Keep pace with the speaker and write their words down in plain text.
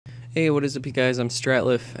Hey, what is up, you guys? I'm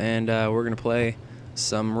Stratliff, and we're gonna play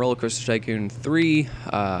some Roller Coaster Tycoon 3,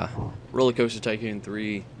 Roller Coaster Tycoon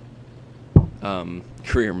 3,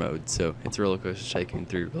 career mode. So it's Roller Coaster Tycoon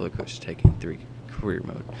 3, Roller Coaster Tycoon 3 career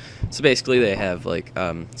mode. So basically, they have like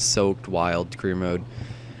Soaked, Wild, career mode.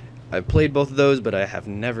 I've played both of those, but I have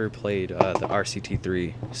never played the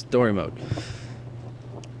RCT3 story mode.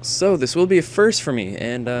 So this will be a first for me,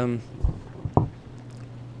 and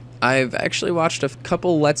I've actually watched a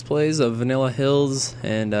couple Let's Plays of Vanilla Hills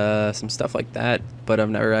and some stuff like that, but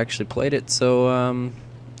I've never actually played it, so I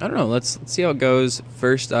don't know, let's see how it goes.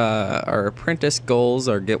 First, our apprentice goals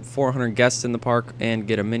are get 400 guests in the park and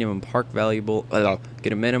get a minimum park value at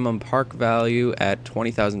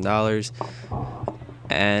 $20,000,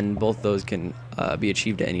 and both those can be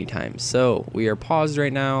achieved at any time. So we are paused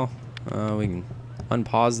right now. We can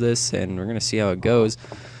unpause this and we're gonna see how it goes.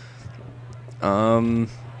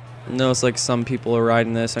 No, it's like some people are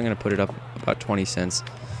riding this. I'm gonna put it up about 20 cents,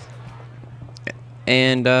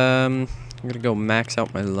 and I'm gonna go max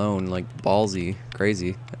out my loan like ballsy,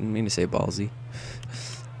 crazy. I didn't mean to say ballsy.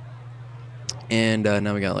 And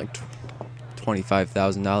now we got like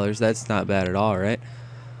 $25,000. That's not bad at all, right?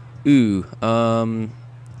 Ooh, I'm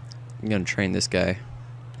gonna train this guy.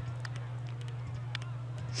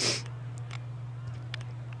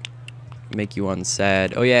 Make you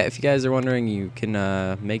unsad. Oh yeah, if you guys are wondering, you can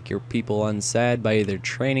make your people unsad by either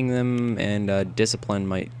training them, and discipline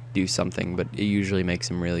might do something, but it usually makes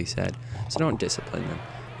them really sad. So don't discipline them.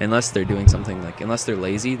 Unless they're doing something, like, unless they're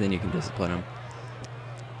lazy, then you can discipline them.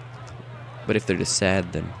 But if they're just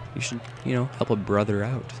sad, then you should, you know, help a brother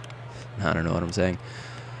out. I don't know what I'm saying.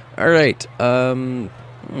 Alright,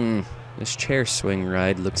 this chair swing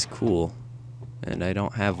ride looks cool. And I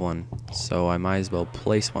don't have one, so I might as well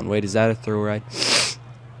place one. Wait, is that a throw ride?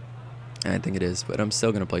 I think it is, but I'm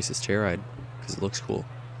still gonna place this chair ride because it looks cool.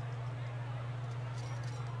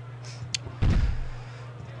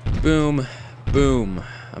 Boom, boom.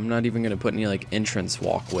 I'm not even gonna put any like entrance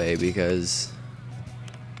walkway because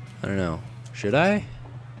I don't know. Should I?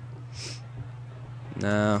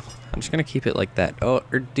 No, I'm just gonna keep it like that. Oh,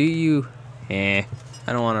 or do you? I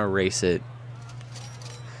don't want to erase it.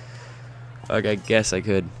 Like, I guess I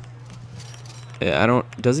could. Yeah, I don't.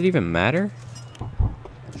 Does it even matter?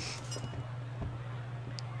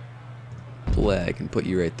 Bleh, I can put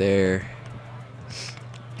you right there.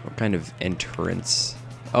 What kind of entrance?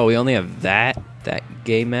 Oh, we only have that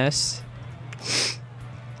gay mess.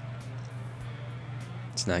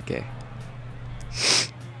 It's not gay.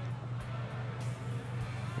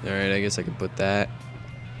 Alright, I guess I could put that.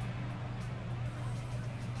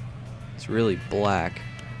 It's really black.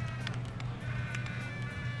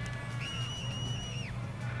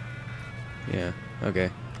 Yeah, okay.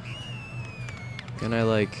 Can I,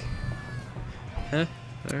 like... Huh?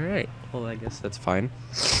 Alright. Well, I guess that's fine.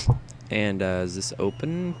 And, is this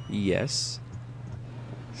open? Yes.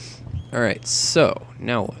 Alright, so,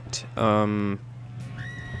 now what?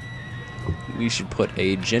 We should put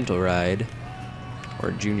a gentle ride. Or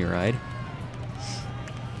a junior ride.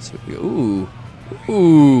 So, ooh.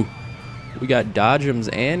 We got Dodgems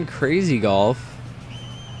and Crazy Golf.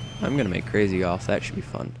 I'm gonna make Crazy Golf. That should be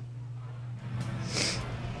fun.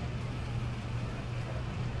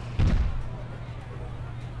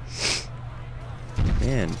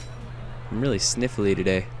 Man, I'm really sniffly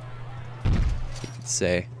today, you could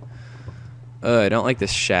say. I don't like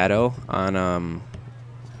this shadow on,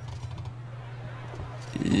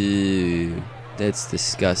 ew, that's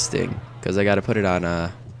disgusting. Because I gotta put it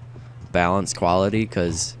on, balance quality,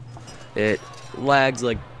 because it lags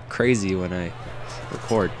like crazy when I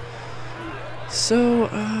record. So,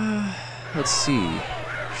 let's see.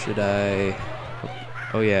 Should I...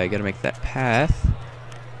 Oh yeah, I gotta make that path.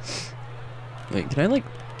 Wait, can I, like,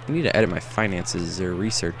 I need to edit my finances or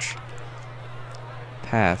research.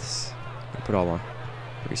 Paths. I put all my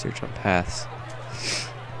research on paths.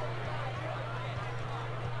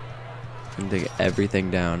 And dig everything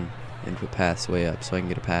down and put paths way up so I can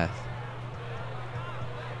get a path.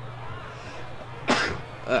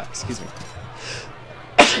 Excuse me.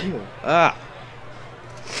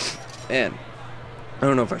 Man, I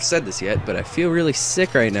don't know if I've said this yet, but I feel really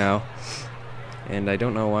sick right now. And I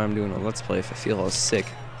don't know why I'm doing a Let's Play if I feel all sick.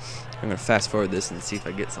 I'm gonna fast forward this and see if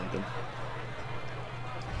I get something.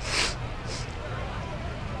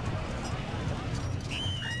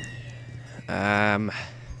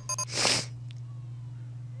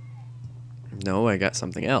 No, I got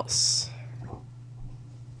something else.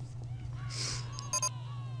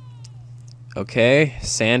 Okay,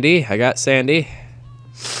 Sandy. I got Sandy.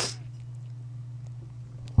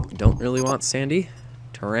 Don't really want Sandy.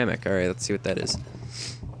 Ceramic. Alright, let's see what that is.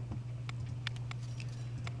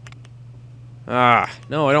 Ah,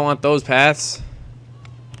 no, I don't want those paths.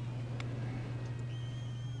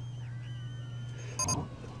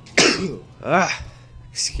 Ah,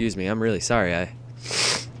 excuse me, I'm really sorry.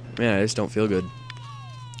 Man, I just don't feel good.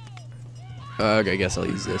 I guess I'll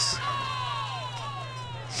use this.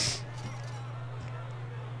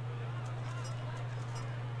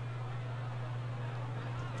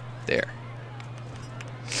 There.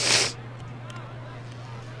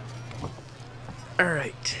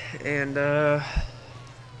 Alright, and I'm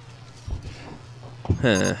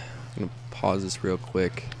gonna pause this real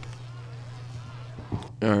quick.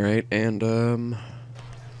 Alright, and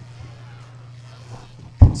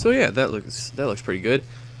so yeah, that looks pretty good.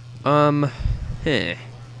 I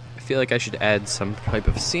feel like I should add some type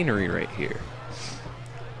of scenery right here.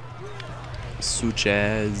 Such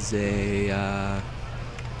as a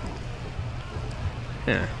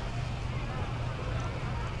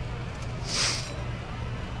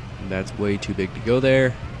that's way too big to go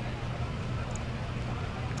there.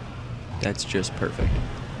 That's just perfect.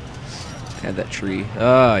 Add that tree.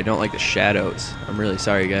 Oh, I don't like the shadows. I'm really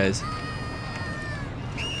sorry, guys.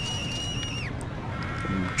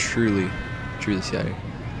 I'm truly sorry.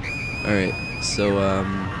 Alright, so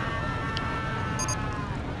I'm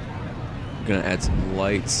gonna add some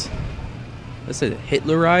lights. Let's say the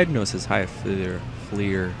Hitler ride? No, it says High Fleer. I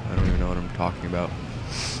don't even know what I'm talking about.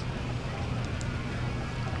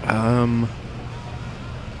 And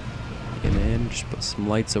then just put some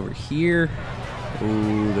lights over here.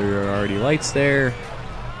 Ooh, there are already lights there.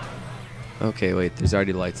 Okay, wait, there's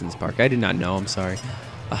already lights in this park. I did not know, I'm sorry.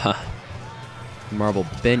 Marble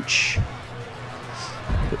bench.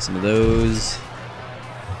 Put some of those.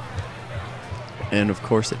 And of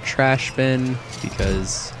course a trash bin,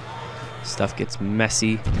 because stuff gets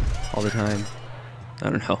messy all the time. I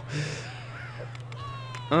don't know.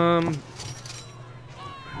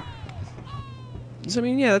 So I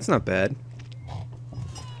mean, yeah, that's not bad.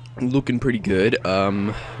 Looking pretty good.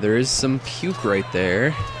 There is some puke right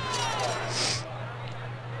there.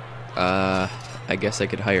 I guess I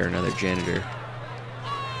could hire another janitor.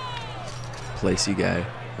 Placey guy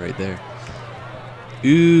right there.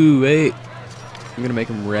 Ooh, wait. I'm gonna make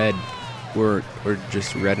him red. Or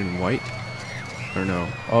just red and white. I don't know.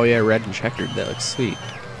 Oh yeah, red and checkered. That looks sweet.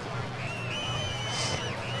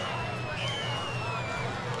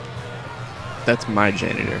 That's my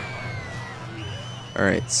janitor.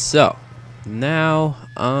 Alright, so now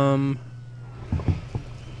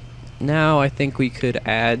I think we could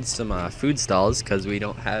add some food stalls, because we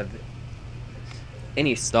don't have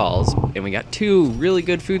any stalls, and we got 2 really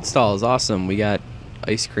good food stalls. Awesome. We got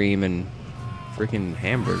ice cream and freaking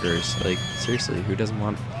hamburgers. Like, seriously, who doesn't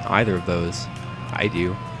want either of those? I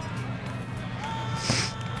do.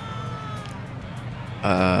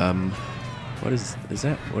 What is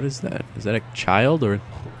that? What is that? Is that a child, or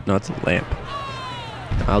no, it's a lamp.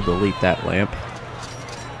 I'll delete that lamp.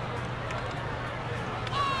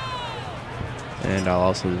 And I'll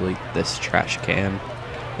also delete this trash can.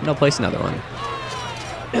 And I'll place another one.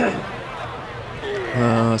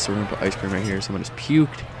 So we're gonna put ice cream right here. Someone just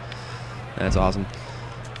puked. That's awesome.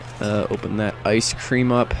 Open that ice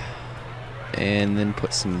cream up. And then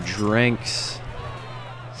put some drinks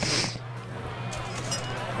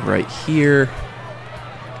right here.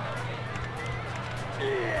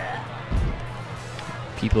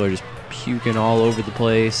 People are just puking all over the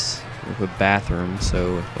place. We have a bathroom,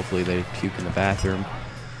 so hopefully they puke in the bathroom.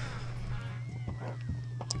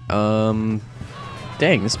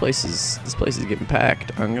 Dang, this place is getting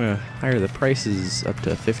packed. I'm gonna hire the prices up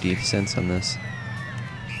to 50 cents on this.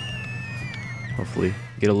 Hopefully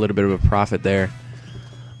get a little bit of a profit there.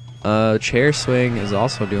 Chair swing is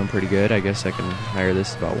also doing pretty good. I guess I can hire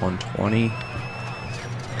this about 120.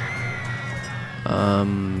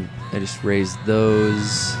 I just raised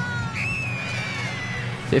those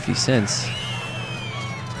 50 cents.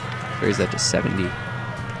 Raise that to 70.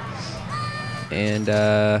 And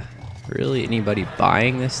really, anybody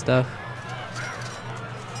buying this stuff?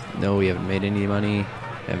 No, we haven't made any money.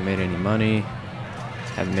 Haven't made any money.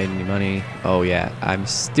 Haven't made any money. Oh yeah, I'm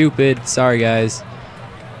stupid. Sorry guys.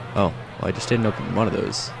 Oh, well, I just didn't open one of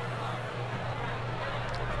those.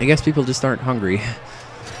 I guess people just aren't hungry.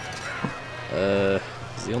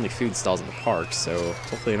 It's the only food stalls in the park, so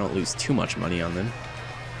hopefully I don't lose too much money on them.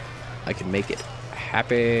 I can make it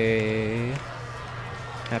happy.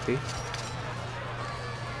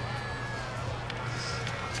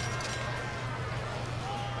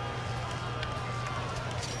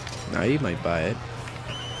 Now you might buy it.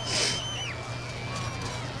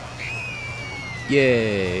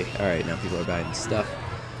 Yay! Alright, now people are buying stuff.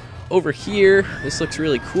 over here, this looks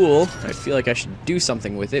really cool. I feel like I should do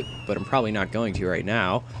something with it, but I'm probably not going to right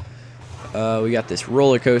now. We got this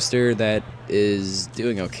roller coaster that is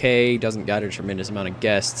doing okay. Doesn't got a tremendous amount of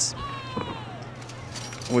guests.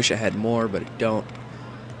 Wish I had more, but I don't.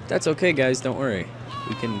 That's okay, guys. Don't worry.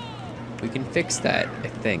 We can fix that, I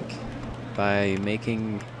think, by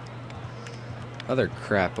making other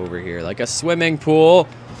crap over here, like a swimming pool.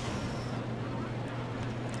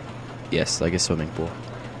 Yes, like a swimming pool.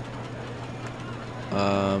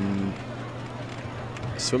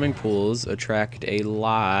 Swimming pools attract a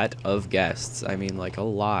lot of guests. I mean, like a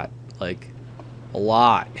lot. Like, a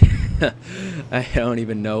lot. I don't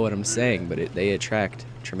even know what I'm saying, but they attract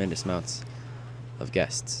tremendous amounts of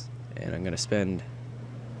guests. And I'm going to spend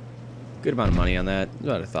a good amount of money on that.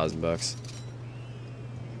 About $1,000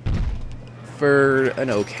 for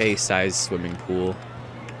an okay sized swimming pool.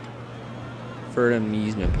 For an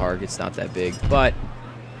amusement park, it's not that big, but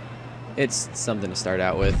it's something to start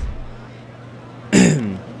out with.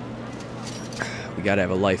 We gotta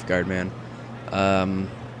have a lifeguard, man.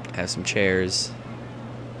 Have some chairs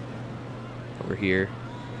over here.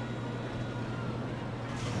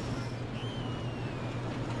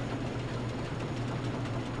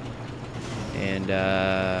 And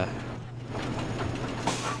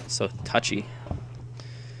so touchy.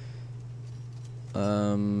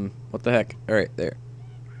 What the heck? All right, there.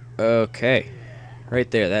 Okay,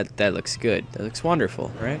 right there. That looks good. That looks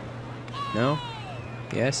wonderful, right? No?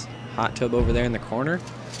 Yes. Hot tub over there in the corner.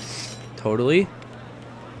 Totally.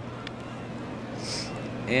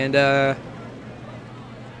 And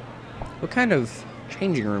what kind of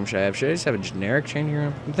changing room should I have? Should I just have a generic changing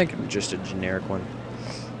room? I'm thinking just a generic one.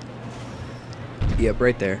 Yep,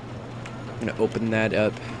 right there. I'm gonna open that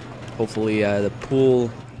up. Hopefully the pool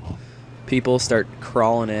people start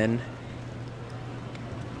crawling in.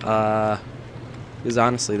 Because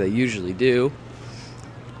honestly, they usually do.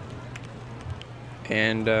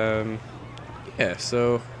 And yeah,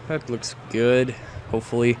 so that looks good.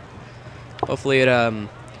 Hopefully it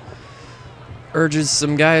urges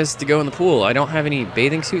some guys to go in the pool. I don't have any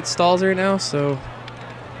bathing suit stalls right now, so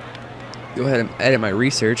go ahead and edit my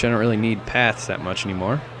research. I don't really need paths that much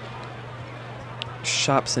anymore.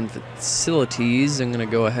 Shops and facilities. I'm gonna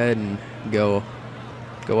go ahead and go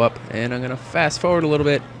up, and I'm gonna fast forward a little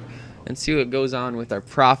bit and see what goes on with our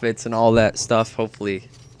profits and all that stuff. Hopefully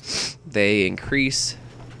they increase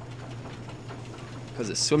because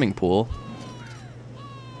it's swimming pool.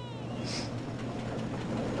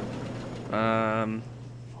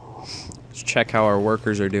 Let's check how our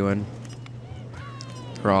workers are doing.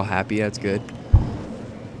 We're all happy. That's good.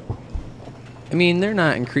 I mean, they're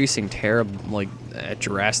not increasing terrible, like at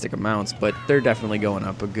drastic amounts, but they're definitely going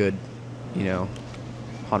up a good, you know,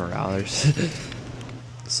 $100.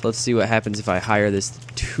 So let's see what happens if I hire this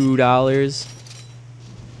 $2.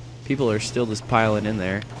 People are still just piling in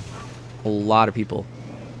there. A lot of people.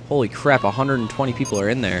 Holy crap, 120 people are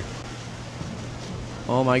in there.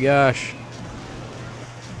 Oh my gosh.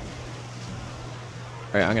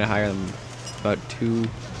 Alright, I'm gonna hire them about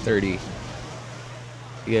 230.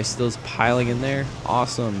 You guys still just piling in there?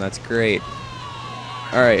 Awesome, that's great.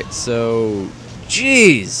 Alright, so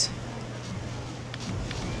jeez.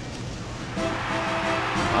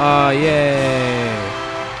 Yay.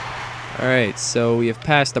 Alright, so we have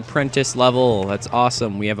passed apprentice level. That's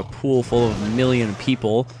awesome. We have a pool full of 1 million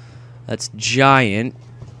people. That's giant.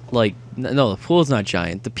 Like, no, the pool's not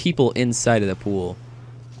giant. The people inside of the pool.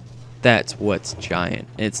 That's what's giant.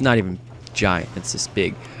 And it's not even giant. It's just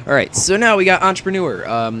big. Alright, so now we got entrepreneur.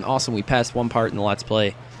 Awesome. We passed one part in the Let's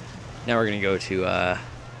Play. Now we're going to go to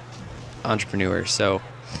entrepreneur. So,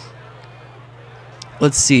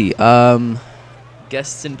 let's see.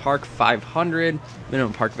 Guests in park 500,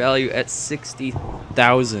 minimum park value at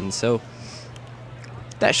 60,000. So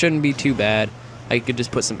that shouldn't be too bad. I could just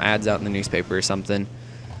put some ads out in the newspaper or something,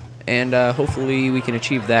 and hopefully we can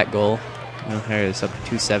achieve that goal. I'm gonna hire this up to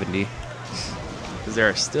 270 because there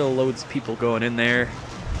are still loads of people going in there.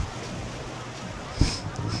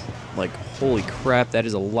 Like, holy crap, that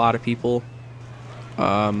is a lot of people.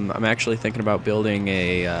 I'm actually thinking about building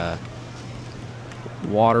a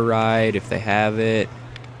water ride if they have it.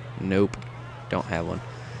 Nope, don't have one.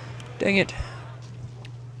 Dang it.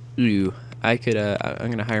 Ooh, I could. I'm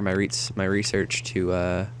gonna hire my research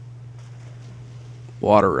to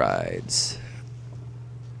water rides.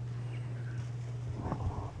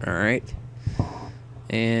 All right,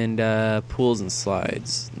 and pools and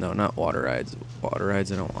slides. No, not water rides. Water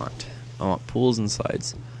rides I don't want. I want pools and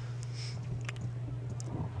slides.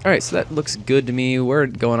 All right, so that looks good to me. We're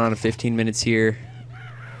going on to 15 minutes here.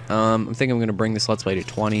 I'm thinking I'm going to bring this Let's Play to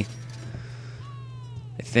 20.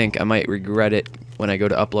 I think I might regret it when I go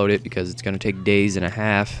to upload it because it's going to take days and a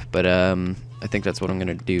half, but I think that's what I'm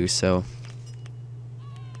going to do, so.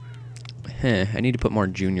 I need to put more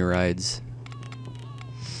junior rides.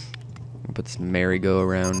 Put this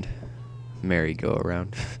merry-go-around.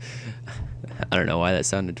 Merry-go-around. I don't know why that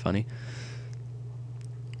sounded funny.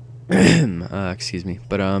 Excuse me.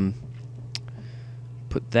 But,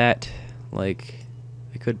 put that, like,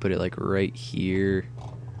 I could put it, like, right here.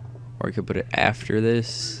 Or I could put it after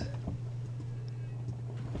this.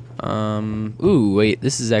 Ooh, wait,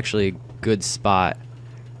 this is actually a good spot.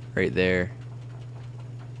 Right there.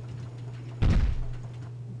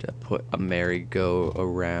 To put a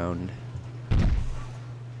merry-go-around.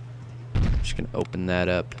 I'm just gonna open that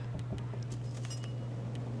up.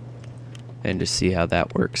 And just see how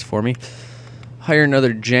that works for me. Hire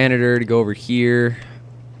another janitor to go over here.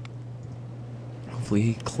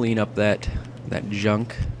 Hopefully clean up that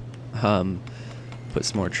junk. Put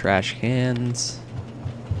some more trash cans.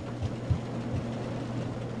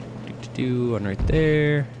 One right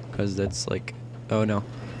there, because that's like, oh no,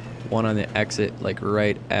 one on the exit, like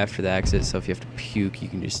right after the exit. So if you have to puke, you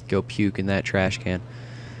can just go puke in that trash can.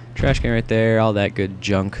 Trash can right there, all that good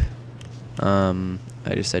junk. I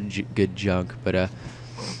just said good junk, but yeah.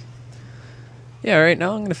 All right,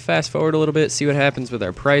 now I'm gonna fast forward a little bit, see what happens with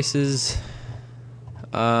our prices.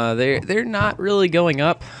 They're not really going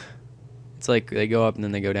up. It's like they go up and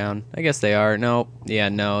then they go down. I guess they are. No, yeah,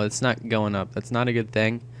 no, it's not going up. That's not a good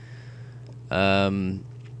thing. I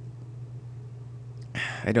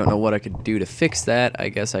don't know what I could do to fix that. I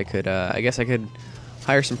guess I could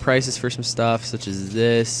hire some prices for some stuff, such as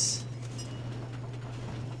this.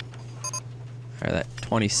 Hire that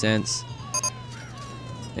 20 cents.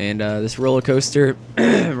 And this roller coaster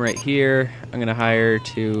right here, I'm gonna hire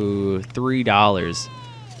to $3.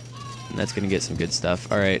 And that's gonna get some good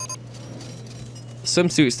stuff. Alright.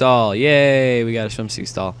 Swimsuit stall. Yay, we got a swimsuit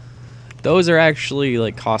stall. Those are actually,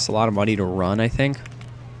 like, cost a lot of money to run, I think.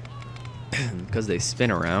 Because they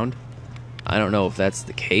spin around. I don't know if that's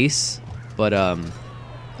the case. But, I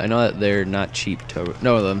know that they're not cheap to...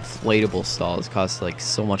 No, the inflatable stalls cost, like,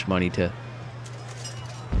 so much money to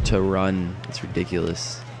run. It's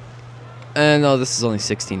ridiculous. And, no, this is only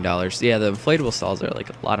 $16. Yeah, the inflatable stalls are,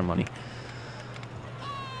 like, a lot of money.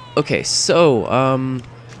 Okay, so,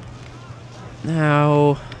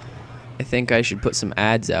 now... I think I should put some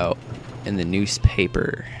ads out in the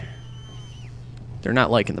newspaper. They're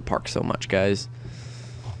not liking the park so much, guys.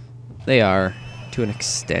 They are, to an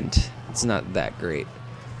extent. It's not that great.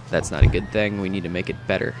 That's not a good thing. We need to make it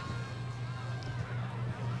better.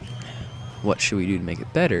 What should we do to make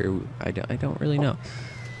it better? I don't really know.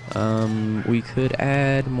 We could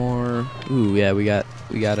add more. Ooh, yeah, we got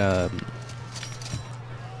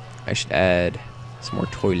I should add some more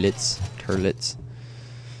toilets.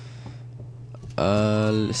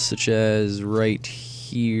 Such as right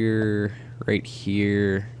here.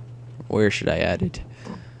 Where should I add it?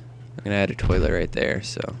 I'm gonna add a toilet right there,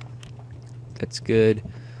 so that's good.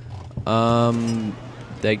 I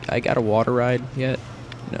got a water ride yet?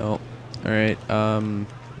 No. Alright, I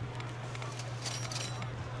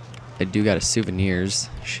do got a souvenirs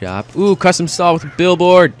shop. Ooh, custom stall with a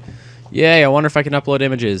billboard! Yay, I wonder if I can upload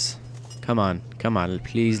images. Come on,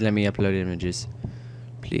 please let me upload images.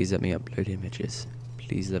 Please let me upload images.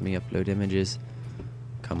 Please let me upload images.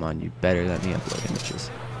 Come on, you better let me upload images.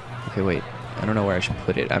 Okay, wait. I don't know where I should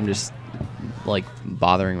put it. I'm just, like,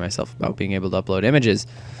 bothering myself about being able to upload images.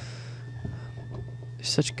 There's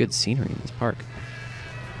such good scenery in this park.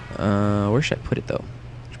 Where should I put it, though?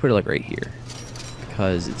 I should put it, like, right here.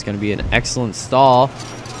 Because it's going to be an excellent stall.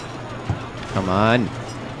 Come on.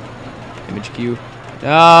 Image queue.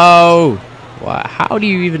 No! Wow. How do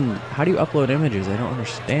you upload images? I don't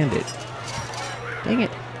understand it. Dang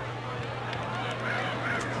it.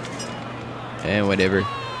 And whatever.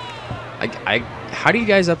 How do you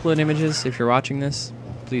guys upload images if you're watching this?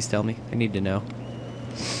 Please tell me. I need to know.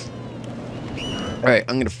 Alright,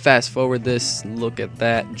 I'm going to fast forward this. Look at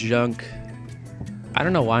that junk. I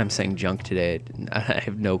don't know why I'm saying junk today. I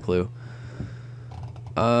have no clue.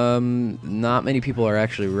 Not many people are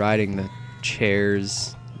actually riding the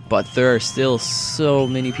chairs, but there are still so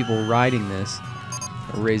many people riding this.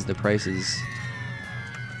 I'll raise the prices.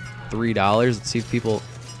 $3. Let's see if people...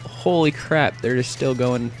 Holy crap, they're just still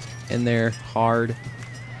going in there hard.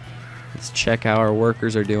 Let's check how our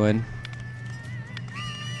workers are doing.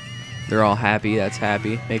 They're all happy. That's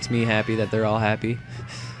happy. Makes me happy that they're all happy.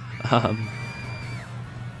 Let's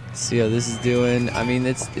see how this is doing. I mean,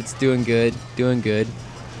 it's doing good.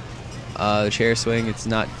 The chair swing, it's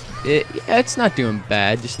not doing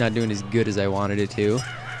bad. Just not doing as good as I wanted it to.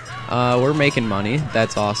 We're making money.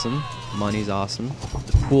 That's awesome. Money's awesome.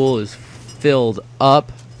 The pool is filled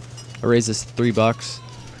up. I raised this $3.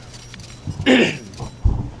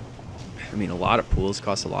 I mean, a lot of pools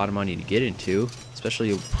cost a lot of money to get into,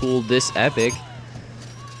 especially a pool this epic.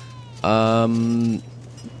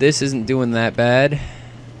 This isn't doing that bad,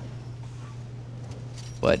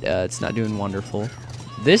 but it's not doing wonderful.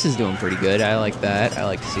 This is doing pretty good. I like that. I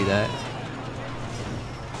like to see that.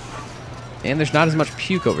 And there's not as much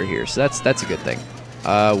puke over here, so that's a good thing.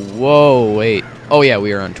 Whoa, wait. Oh yeah,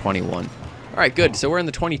 we are on 21. All right, good. So we're in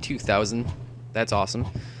the 22,000. That's awesome.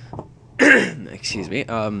 Excuse me.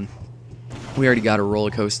 We already got a roller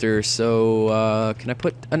coaster, so can I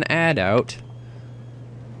put an ad out?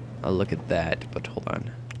 I'll look at that, but hold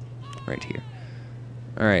on. Right here.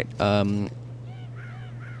 All right.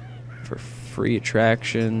 For free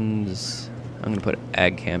attractions, I'm gonna put an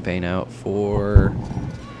ad campaign out for.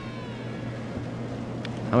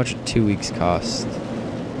 How much would 2 weeks cost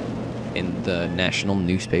in the national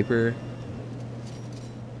newspaper?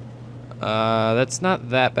 That's not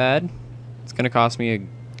that bad. It's gonna cost me a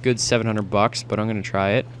good $700, but I'm gonna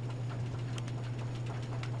try it.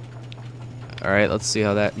 All right, let's see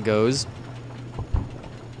how that goes.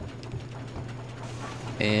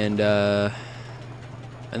 And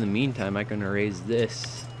in the meantime, I'm gonna raise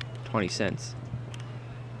this 20 cents.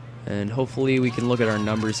 And hopefully we can look at our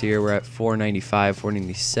numbers here. We're at 495,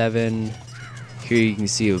 497. Here you can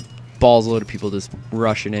see a balls load of people just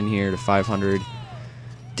rushing in here to 500.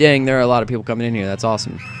 Dang, there are a lot of people coming in here. That's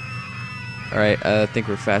awesome. All right, I think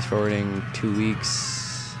we're fast forwarding 2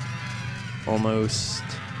 weeks, almost.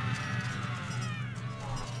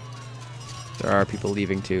 There are people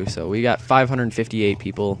leaving too, so we got 558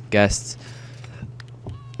 people, guests.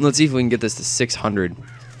 Let's see if we can get this to 600.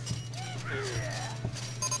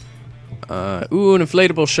 Ooh, an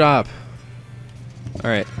inflatable shop. All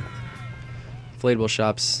right, inflatable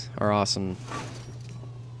shops are awesome.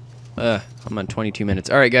 I'm on 22 minutes.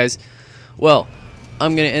 All right, guys. Well,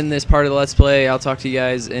 I'm gonna end this part of the Let's Play. I'll talk to you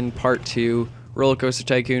guys in part 2. Roller Coaster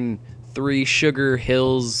Tycoon 3, Sugar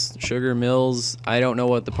Mills. I don't know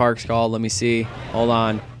what the park's called. Let me see. Hold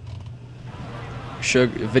on.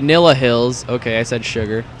 Vanilla Hills. Okay, I said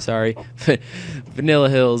sugar. Sorry. Vanilla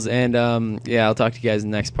Hills. And yeah, I'll talk to you guys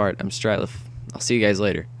in the next part. I'm Stratliff. I'll see you guys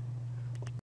later.